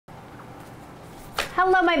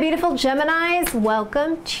Hello, my beautiful Geminis.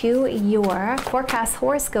 Welcome to your forecast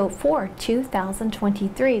horoscope for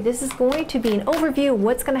 2023. This is going to be an overview of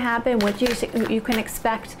what's going to happen, what you can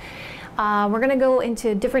expect. We're going to go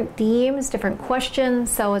into different themes, different questions,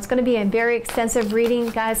 so it's going to be a very extensive reading.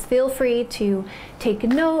 Guys, feel free to take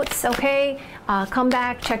notes, okay? Come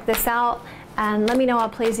back, check this out, and let me know how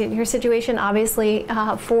it plays in your situation. Obviously,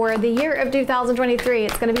 for the year of 2023,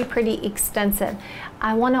 it's going to be pretty extensive.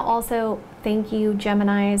 I want to also thank you,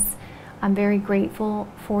 Geminis. I'm very grateful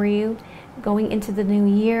for you. Going into the new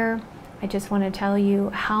year, I just want to tell you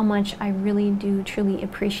how much I really do truly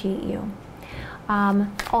appreciate you.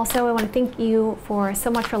 Also, I want to thank you for so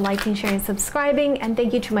much for liking, sharing, subscribing, and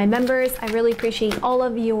thank you to my members. I really appreciate all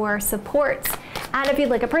of your support. And if you'd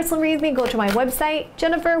like a personal read with me, go to my website,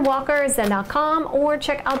 jenniferwalkerzen.com, or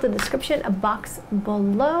check out the description box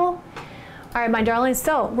below. All right, my darlings,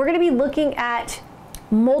 so we're going to be looking at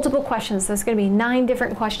multiple questions. There's going to be 9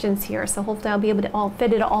 different questions here, so hopefully I'll be able to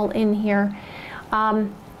fit it all in here.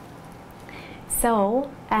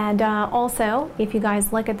 Also, if you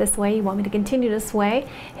guys like it this way, you want me to continue this way,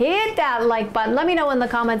 hit that like button. Let me know in the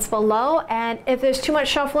comments below. And if there's too much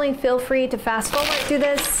shuffling, feel free to fast forward through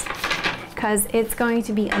this because it's going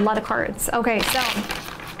to be a lot of cards. Okay, so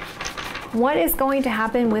what is going to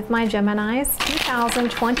happen with my Geminis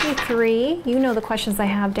 2023? You know the questions I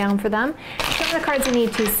have down for them. Show me the cards I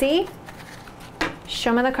need to see.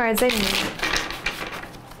 Show me the cards I need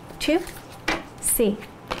to see.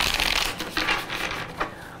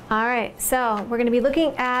 All right, so we're going to be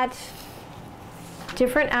looking at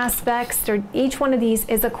different aspects. Each one of these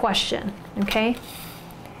is a question, okay?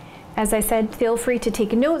 As I said, feel free to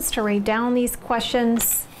take notes, to write down these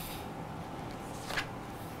questions.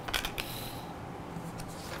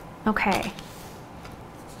 Okay.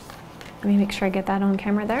 Let me make sure I get that on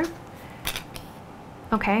camera there.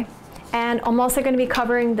 Okay. And I'm also going to be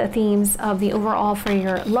covering the themes of the overall for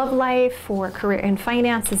your love life, for career and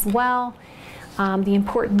finance as well. The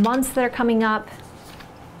important months that are coming up.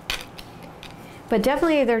 But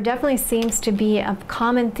definitely, there definitely seems to be a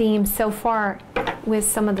common theme so far with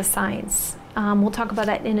some of the signs. We'll talk about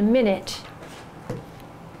that in a minute.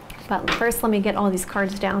 But first, let me get all these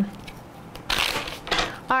cards down.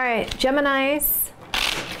 All right, Geminis,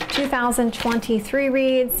 2023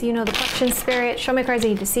 reads. You know the question, Spirit. Show me cards I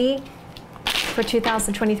need to see for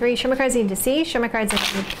 2023. Show me cards I need to see. Show me cards I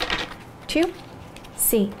need to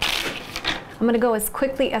see. I'm going to go as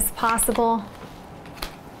quickly as possible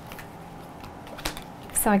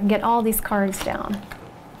so I can get all these cards down.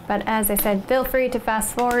 But as I said, feel free to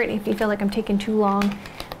fast forward if you feel like I'm taking too long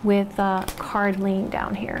with card laying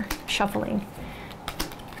down here, shuffling.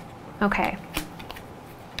 Okay.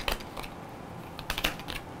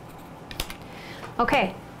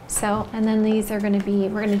 Okay, so, and then these are going to be,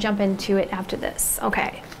 we're going to jump into it after this.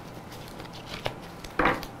 Okay.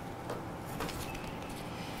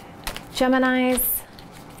 Geminis,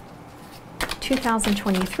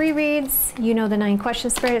 2023 reads. You know the 9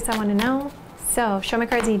 question spirits I want to know. So, show me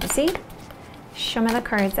cards I need to see. Show me the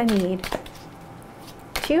cards I need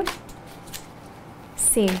to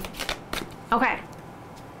see. Okay.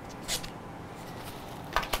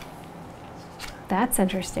 That's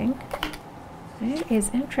interesting. It is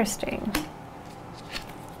interesting.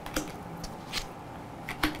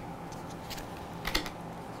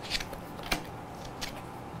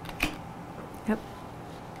 Yep.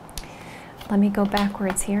 Let me go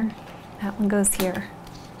backwards here. That one goes here.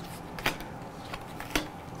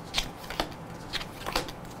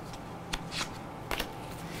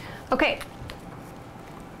 Okay.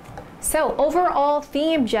 So overall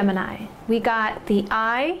theme, Gemini, we got the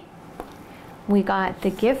eye, we got the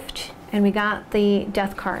gift, and we got the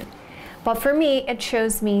death card. But for me, it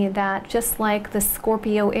shows me that just like the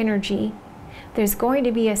Scorpio energy, there's going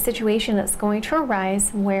to be a situation that's going to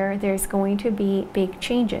arise where there's going to be big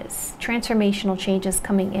changes, transformational changes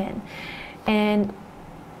coming in. And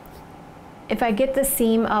if I get the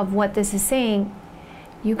theme of what this is saying,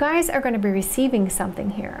 you guys are going to be receiving something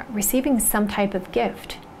here, receiving some type of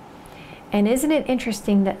gift. And isn't it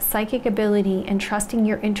interesting that psychic ability and trusting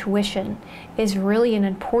your intuition is really an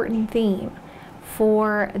important theme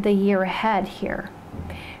for the year ahead here?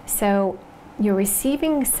 So you're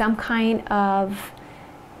receiving some kind of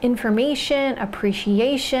information,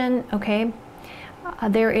 appreciation, okay?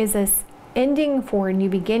 There is this ending for a new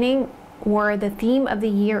beginning, or the theme of the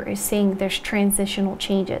year is saying there's transitional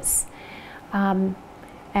changes. And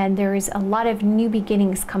there is a lot of new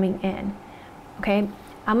beginnings coming in, okay?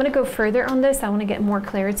 I'm going to go further on this. I want to get more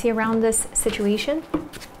clarity around this situation.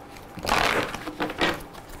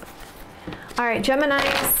 All right,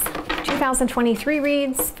 Geminis, 2023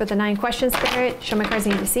 reads for the 9 questions spirit. Show my cards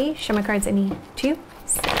I need to see. Show my cards I need to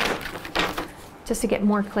see. Just to get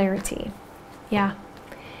more clarity. Yeah.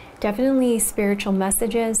 Definitely spiritual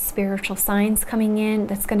messages, spiritual signs coming in.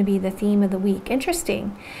 That's going to be the theme of the week.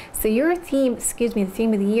 Interesting. So your theme, excuse me, the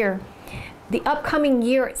theme of the year, the upcoming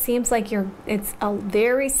year, it seems like it's a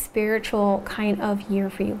very spiritual kind of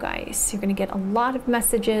year for you guys. You're going to get a lot of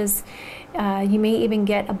messages. You may even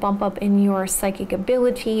get a bump up in your psychic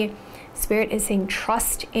ability. Spirit is saying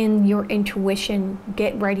trust in your intuition.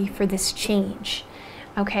 Get ready for this change.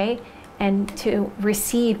 Okay? And to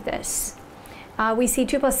receive this. We see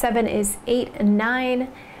 2 + 7 is 8 and 9.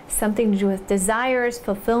 Something to do with desires,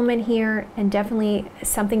 fulfillment here, and definitely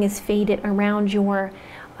something is faded around your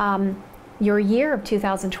year of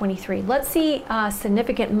 2023. Let's see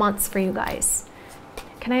significant months for you guys.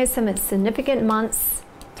 Can I have some significant months?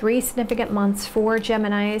 3 significant months for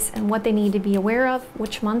Geminis and what they need to be aware of.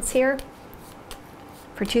 Which months here?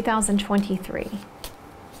 For 2023.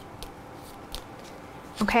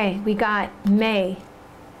 Okay, we got May.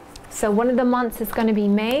 So one of the months is going to be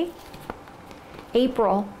May,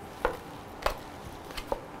 April,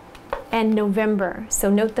 and November. So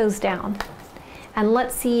note those down. And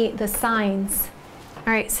let's see the signs.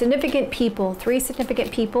 All right, significant people, 3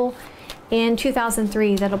 significant people in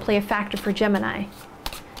 2003 that'll play a factor for Gemini.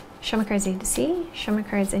 Show me cards I need to see. Show me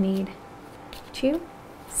cards I need to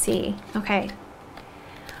see. Okay.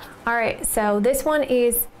 All right, so this one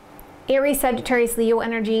is Aries, Sagittarius, Leo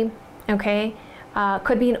energy. Okay.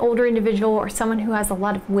 Could be an older individual or someone who has a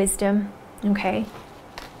lot of wisdom. Okay.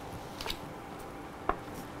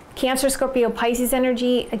 Cancer, Scorpio, Pisces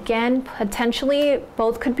energy. Again, potentially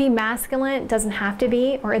both could be masculine. It doesn't have to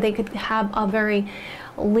be, or they could have a very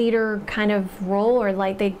leader kind of role, or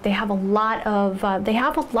like they have a lot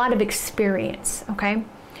of experience. Okay,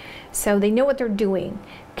 so they know what they're doing.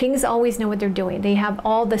 Kings always know what they're doing. They have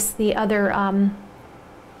all this, the other.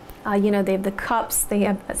 You know, they have the cups, they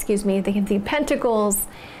have, excuse me, they have the pentacles.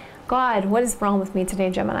 God, what is wrong with me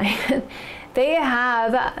today, Gemini? They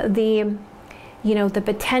have the, you know, the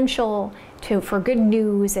potential for good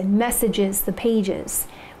news and messages, the pages.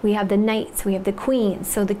 We have the knights, we have the queens.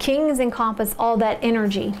 So the kings encompass all that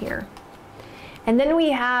energy here. And then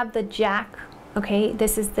we have the jack, okay?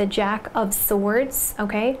 This is the Jack of Swords,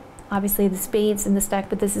 okay? Obviously the spades in this deck,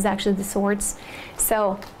 but this is actually the swords.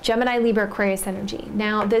 So Gemini, Libra, Aquarius energy.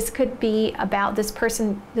 Now this could be about this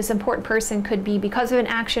person, this important person could be because of an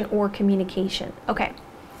action or communication. Okay,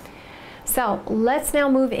 so let's now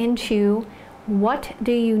move into what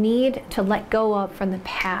do you need to let go of from the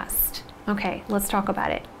past. Okay, let's talk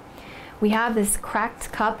about it. We have this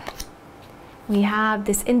cracked cup. We have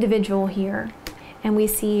this individual here, and we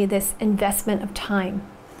see this investment of time.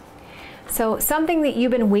 So something that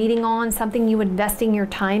you've been waiting on, something you investing your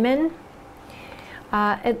time in.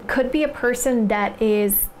 It could be a person that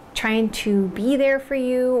is trying to be there for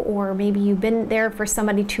you, or maybe you've been there for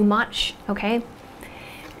somebody too much, okay?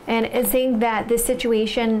 And it's saying that this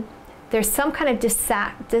situation, there's some kind of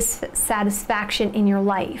dissatisfaction in your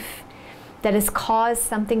life that has caused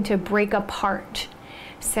something to break apart.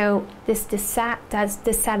 So this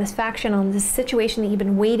dissatisfaction on this situation that you've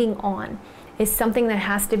been waiting on is something that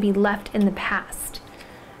has to be left in the past,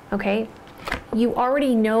 okay? You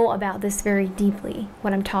already know about this very deeply,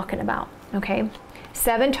 what I'm talking about, okay?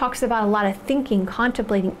 7 talks about a lot of thinking,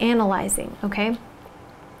 contemplating, analyzing, okay?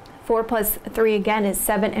 4 + 3 again is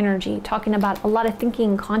 7 energy, talking about a lot of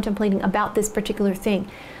thinking, contemplating about this particular thing.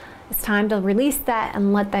 It's time to release that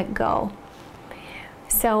and let that go.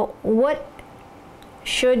 So what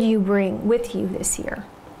should you bring with you this year?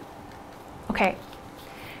 Okay.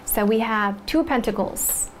 So we have 2 of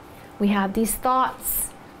Pentacles. We have these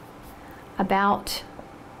thoughts about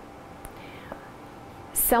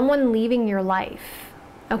someone leaving your life.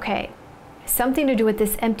 Okay, something to do with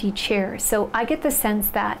this empty chair. So I get the sense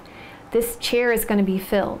that this chair is going to be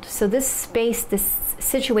filled. So this space, this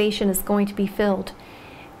situation is going to be filled.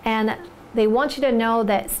 And they want you to know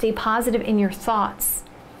that stay positive in your thoughts,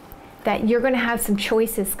 that you're going to have some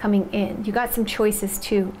choices coming in. You got some choices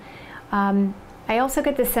too. I also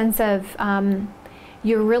get the sense of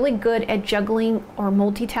you're really good at juggling or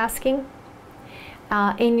multitasking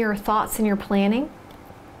in your thoughts and your planning.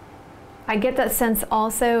 I get that sense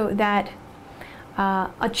also that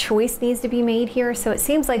a choice needs to be made here. So it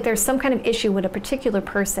seems like there's some kind of issue with a particular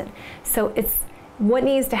person. So it's what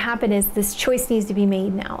needs to happen is this choice needs to be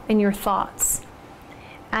made now in your thoughts.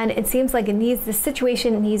 And it seems like the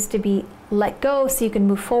situation needs to be let go so you can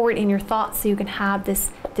move forward in your thoughts, so you can have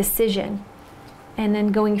this decision. And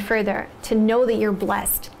then going further, to know that you're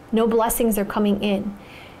blessed. No blessings are coming in.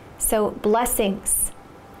 So blessings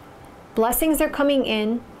Blessings are coming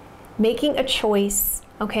in, making a choice,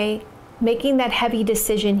 okay? Making that heavy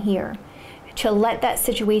decision here to let that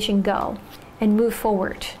situation go and move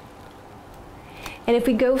forward. And if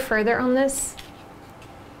we go further on this,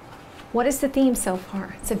 what is the theme so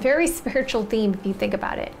far? It's a very spiritual theme if you think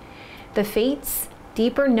about it. The fates,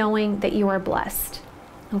 deeper knowing that you are blessed,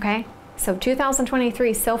 okay? So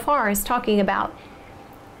 2023 so far is talking about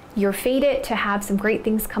you're fated to have some great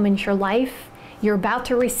things come into your life. You're about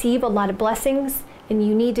to receive a lot of blessings, and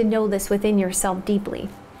you need to know this within yourself deeply.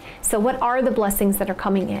 So what are the blessings that are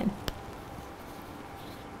coming in?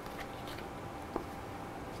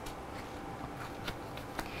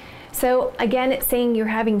 So again, it's saying you're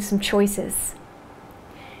having some choices.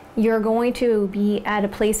 You're going to be at a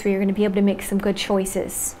place where you're going to be able to make some good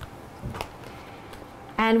choices.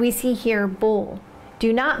 And we see here, bull.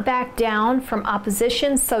 Do not back down from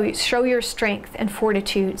opposition, so show your strength and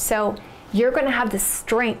fortitude. So you're going to have the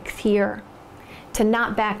strength here to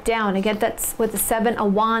not back down. Again, that's with the 7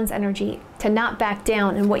 of Wands energy, to not back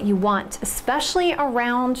down in what you want, especially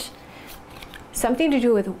around something to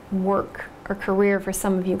do with work or career for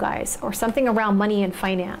some of you guys, or something around money and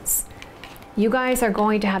finance. You guys are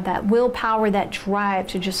going to have that willpower, that drive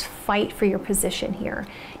to just fight for your position here.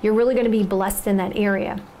 You're really going to be blessed in that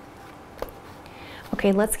area.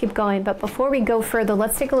 Okay, let's keep going. But before we go further,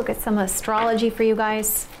 let's take a look at some astrology for you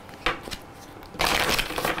guys.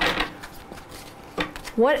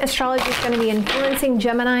 What astrology is going to be influencing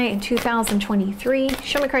Gemini in 2023?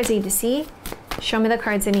 Show me cards I need to see. Show me the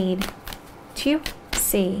cards I need to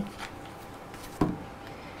see.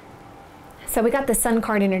 So we got the Sun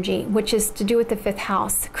card energy, which is to do with the 5th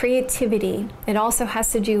house, creativity. It also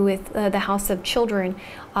has to do with the house of children.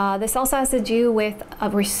 This also has to do with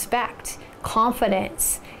respect,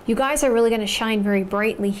 confidence. You guys are really going to shine very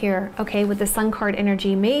brightly here, okay, with the Sun card energy.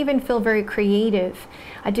 You may even feel very creative.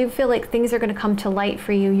 I do feel like things are going to come to light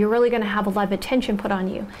for you. You're really going to have a lot of attention put on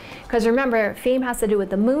you. Because remember, fame has to do with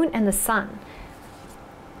the moon and the sun.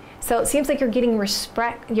 So it seems like you're getting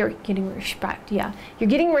respect, yeah. You're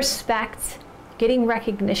getting respect, getting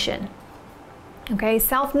recognition. Okay,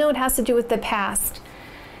 South Node has to do with the past.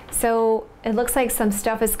 So it looks like some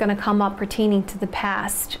stuff is going to come up pertaining to the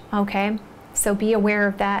past, okay? So be aware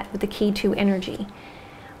of that with the Key 2 energy.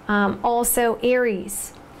 Also,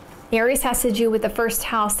 Aries. Aries has to do with the 1st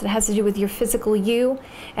house. It has to do with your physical you.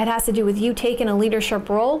 It has to do with you taking a leadership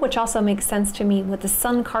role, which also makes sense to me with the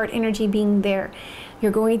Sun card energy being there.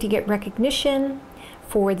 You're going to get recognition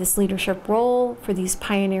for this leadership role, for these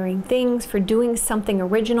pioneering things, for doing something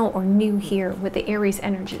original or new here with the Aries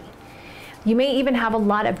energy. You may even have a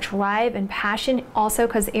lot of drive and passion also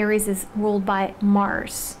because Aries is ruled by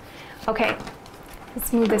Mars. Okay,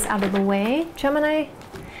 let's move this out of the way, Gemini,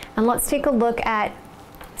 and let's take a look at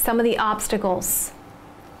some of the obstacles.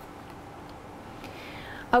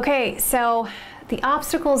 Okay, so the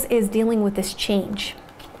obstacles is dealing with this change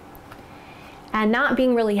and not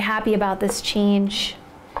being really happy about this change.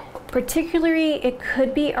 Particularly, it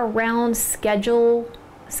could be around scheduling,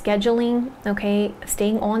 okay,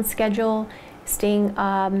 staying on schedule, staying,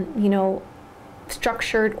 you know,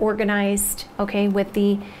 structured, organized, okay, with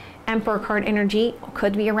the Emperor card energy.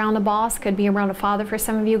 Could be around a boss, could be around a father for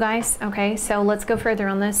some of you guys, okay? So let's go further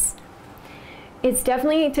on this. It's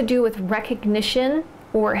definitely to do with recognition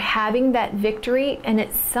or having that victory, and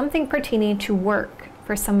it's something pertaining to work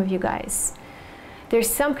for some of you guys. There's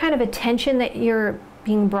some kind of attention that you're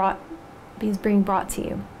being brought to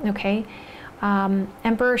you, okay?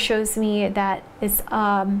 Emperor shows me that it's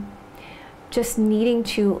just needing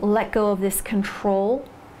to let go of this control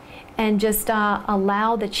and just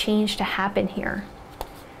allow the change to happen here.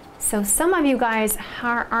 So some of you guys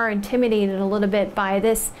are intimidated a little bit by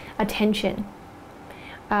this attention.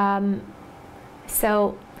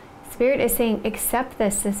 So Spirit is saying, accept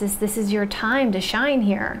this. This is your time to shine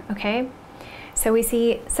here, okay? So we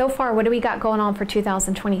see, so far, what do we got going on for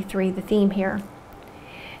 2023, the theme here?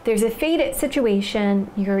 There's a fated situation.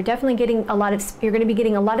 You're definitely getting you're going to be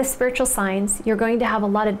getting a lot of spiritual signs. You're going to have a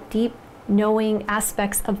lot of deep knowing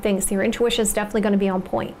aspects of things. So your intuition is definitely going to be on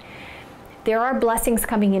point. There are blessings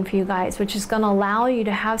coming in for you guys, which is going to allow you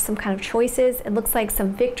to have some kind of choices. It looks like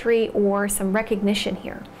some victory or some recognition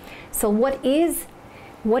here. So what is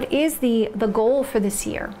the goal for this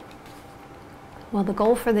year? Well, the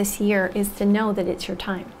goal for this year is to know that it's your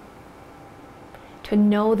time. To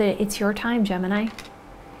know that it's your time, Gemini.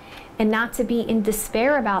 And not to be in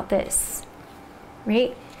despair about this,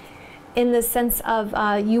 right? In the sense of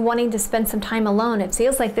you wanting to spend some time alone. It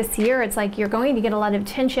feels like this year, it's like you're going to get a lot of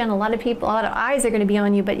attention, a lot of people, a lot of eyes are going to be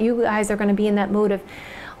on you, but you guys are going to be in that mode of,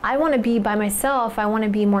 I want to be by myself, I want to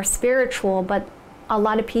be more spiritual, but a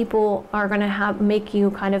lot of people are going to make you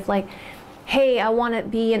kind of like, hey, I want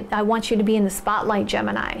you to be in the spotlight,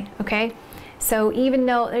 Gemini, okay? So even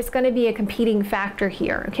though there's going to be a competing factor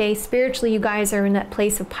here, okay, spiritually you guys are in that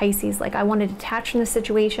place of Pisces, like I want to detach from the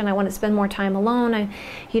situation, I want to spend more time alone,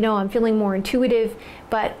 I'm feeling more intuitive,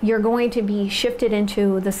 but you're going to be shifted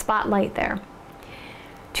into the spotlight there.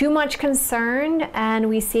 Too much concern, and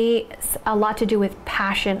we see a lot to do with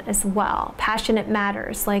passion as well. Passionate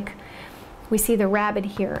matters, like we see the rabbit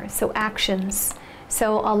here, so actions.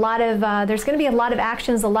 So a lot of, there's going to be a lot of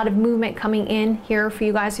actions, a lot of movement coming in here for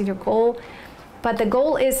you guys with your goal. But the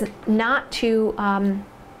goal is not to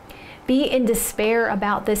be in despair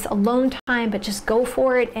about this alone time, but just go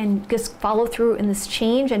for it and just follow through in this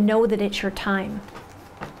change and know that it's your time.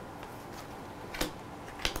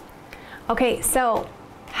 Okay, so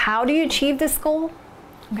how do you achieve this goal?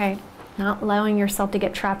 Okay, not allowing yourself to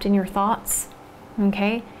get trapped in your thoughts.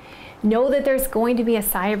 Okay, know that there's going to be a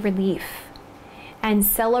sigh of relief and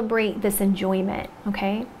celebrate this enjoyment.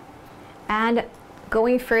 Okay, and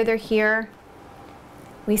going further here,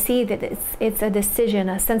 we see that it's a decision,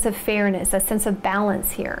 a sense of fairness, a sense of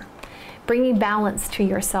balance here. Bringing balance to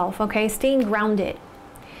yourself, okay? Staying grounded.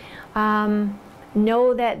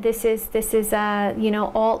 Know that this is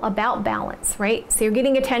all about balance, right? So you're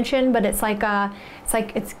getting attention, but it's like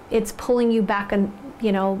it's pulling you back, and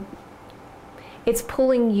it's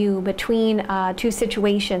pulling you between two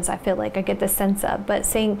situations. I feel like I get the sense of, but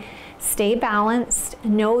saying stay balanced.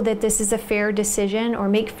 Know that this is a fair decision, or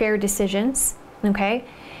make fair decisions. Okay,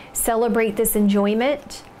 celebrate this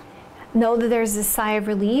enjoyment. Know that there's a sigh of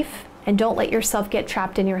relief, and don't let yourself get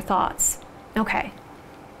trapped in your thoughts. Okay,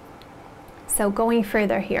 so going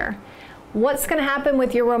further here, what's going to happen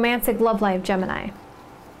with your romantic love life, Gemini?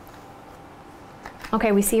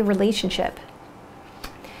 Okay, we see a relationship.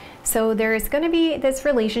 So there's going to be this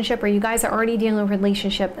relationship, or you guys are already dealing with a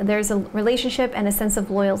relationship. There's a relationship and a sense of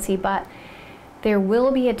loyalty, but there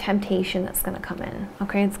will be a temptation that's going to come in,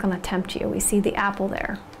 okay? It's going to tempt you. We see the apple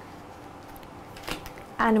there.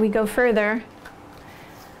 And we go further.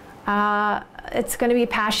 It's going to be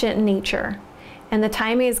passionate in nature, and the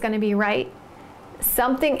timing is going to be right.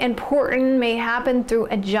 Something important may happen through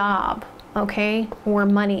a job, okay, or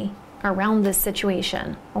money around this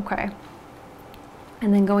situation, okay?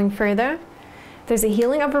 And then going further, there's a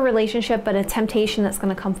healing of a relationship, but a temptation that's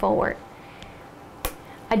going to come forward.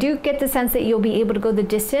 I do get the sense that you'll be able to go the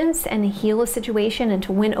distance and heal a situation and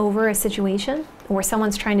to win over a situation, or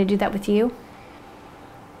someone's trying to do that with you.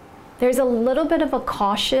 There's a little bit of a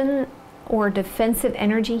caution or defensive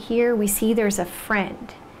energy here. We see there's a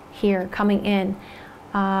friend here coming in,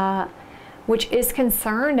 which is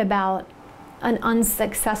concerned about an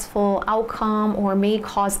unsuccessful outcome, or may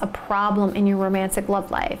cause a problem in your romantic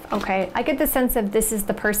love life, okay? I get the sense of this is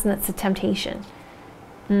the person that's a temptation.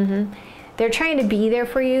 They're trying to be there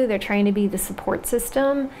for you. They're trying to be the support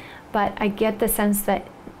system, but I get the sense that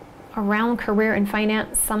around career and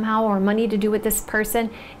finance somehow, or money to do with this person,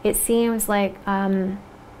 it seems like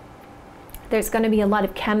there's going to be a lot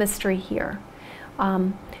of chemistry here.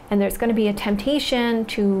 And there's going to be a temptation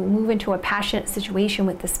to move into a passionate situation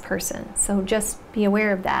with this person. So just be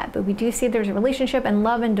aware of that. But we do see there's a relationship and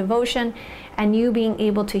love and devotion, and you being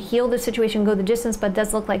able to heal the situation, go the distance, but it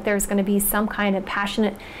does look like there's going to be some kind of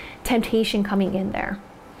passionate temptation coming in there.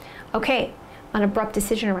 Okay, an abrupt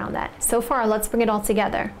decision around that. So far, let's bring it all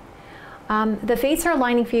together. The fates are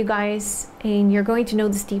aligning for you guys, and you're going to know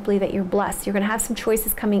this deeply, that you're blessed. You're going to have some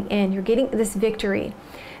choices coming in. You're getting this victory.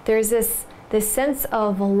 There's this sense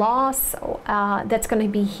of loss that's going to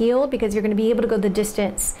be healed, because you're going to be able to go the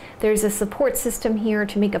distance. There's a support system here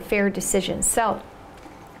to make a fair decision. So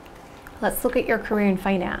let's look at your career and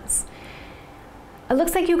finance. It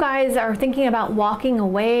looks like you guys are thinking about walking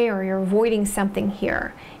away, or you're avoiding something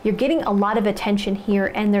here. You're getting a lot of attention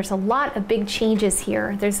here, and there's a lot of big changes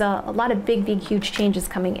here. There's a lot of big, huge changes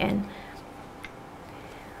coming in.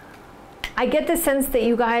 I get the sense that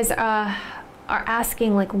you guys are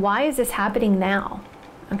asking, like, why is this happening now?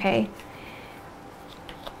 Okay.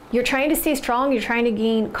 You're trying to stay strong. You're trying to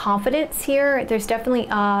gain confidence here. There's definitely,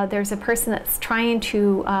 there's a person that's trying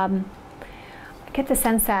to, I get the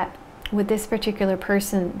sense that with this particular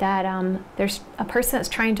person that there's a person that's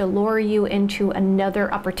trying to lure you into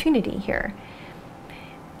another opportunity here.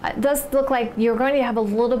 It does look like you're going to have a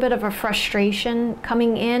little bit of a frustration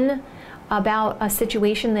coming in about a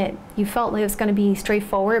situation that you felt like it was going to be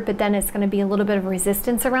straightforward, but then it's going to be a little bit of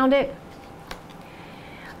resistance around it,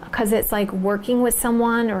 because it's like working with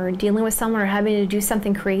someone or dealing with someone or having to do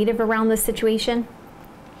something creative around this situation.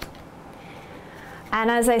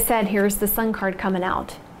 And as I said, here's the Sun card coming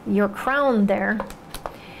out. Your crown there.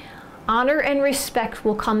 honor and respect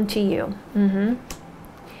will come to you.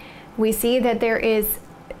 We see that there is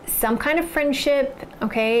some kind of friendship,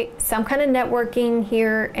 okay, some kind of networking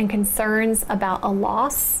here, and concerns about a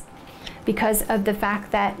loss because of the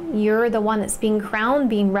fact that you're the one that's being crowned,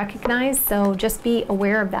 being recognized. So just be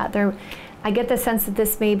aware of that. I get the sense that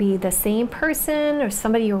this may be the same person or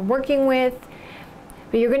somebody you're working with,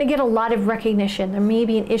 but you're going to get a lot of recognition. There may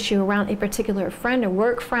be an issue around a particular friend or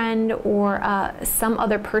work friend or some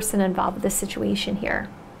other person involved with this situation here.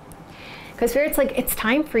 Because Spirit's like, it's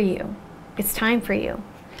time for you. It's time for you.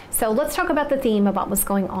 So let's talk about the theme about what's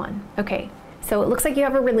going on. Okay, so it looks like you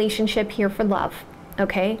have a relationship here for love.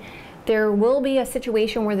 Okay, there will be a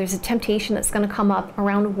situation where there's a temptation that's going to come up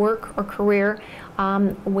around work or career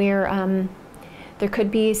where there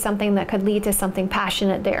could be something that could lead to something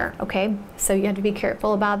passionate there. Okay, so you have to be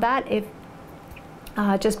careful about that.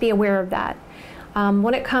 Just be aware of that.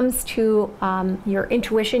 When it comes to your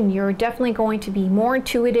intuition, you're definitely going to be more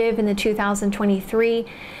intuitive in the 2023.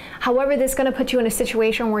 However, this is going to put you in a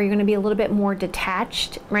situation where you're going to be a little bit more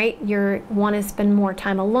detached, right? You want to spend more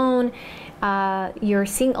time alone. You're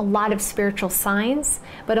seeing a lot of spiritual signs,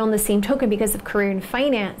 but on the same token, because of career and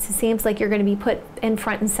finance, it seems like you're going to be put in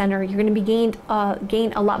front and center. You're going to be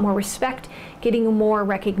gain a lot more respect, getting more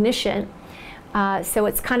recognition. So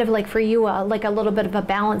it's kind of like for you, like a little bit of a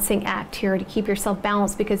balancing act here to keep yourself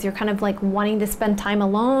balanced, because you're kind of like wanting to spend time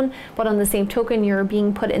alone, but on the same token, you're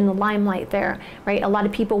being put in the limelight there, right? A lot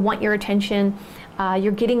of people want your attention.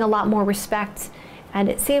 You're getting a lot more respect. And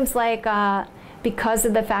it seems like because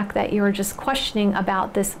of the fact that you're just questioning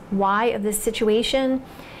about this why of this situation,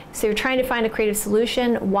 so you're trying to find a creative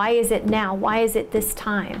solution. Why is it now? Why is it this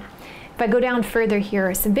time? If I go down further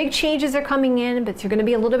here, some big changes are coming in, but you're going to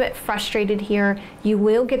be a little bit frustrated here. You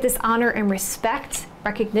will get this honor and respect,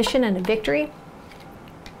 recognition, and a victory.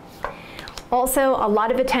 Also, a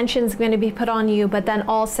lot of attention is going to be put on you, but then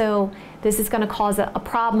also this is going to cause a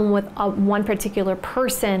problem with one particular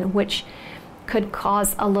person, which could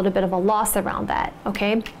cause a little bit of a loss around that,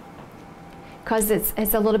 okay? Because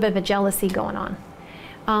it's a little bit of a jealousy going on.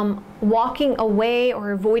 Walking away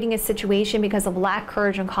or avoiding a situation because of lack of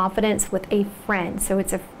courage and confidence with a friend. So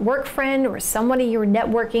it's a work friend or somebody you're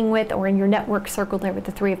networking with or in your network circle there with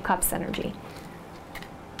the Three of Cups energy.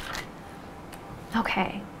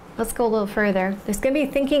 Okay, let's go a little further. There's going to be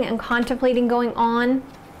thinking and contemplating going on,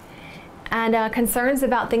 and concerns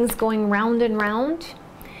about things going round and round.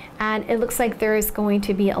 And it looks like there is going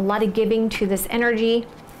to be a lot of giving to this energy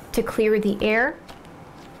to clear the air.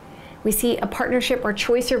 We see a partnership or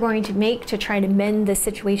choice you're going to make to try to mend the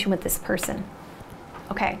situation with this person.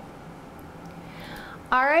 Okay.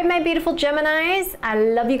 All right, my beautiful Geminis. I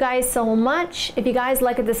love you guys so much. If you guys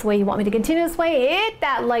like it this way, you want me to continue this way, hit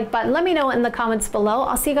that like button. Let me know in the comments below.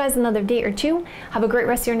 I'll see you guys another day or two. Have a great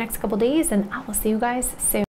rest of your next couple days, and I will see you guys soon.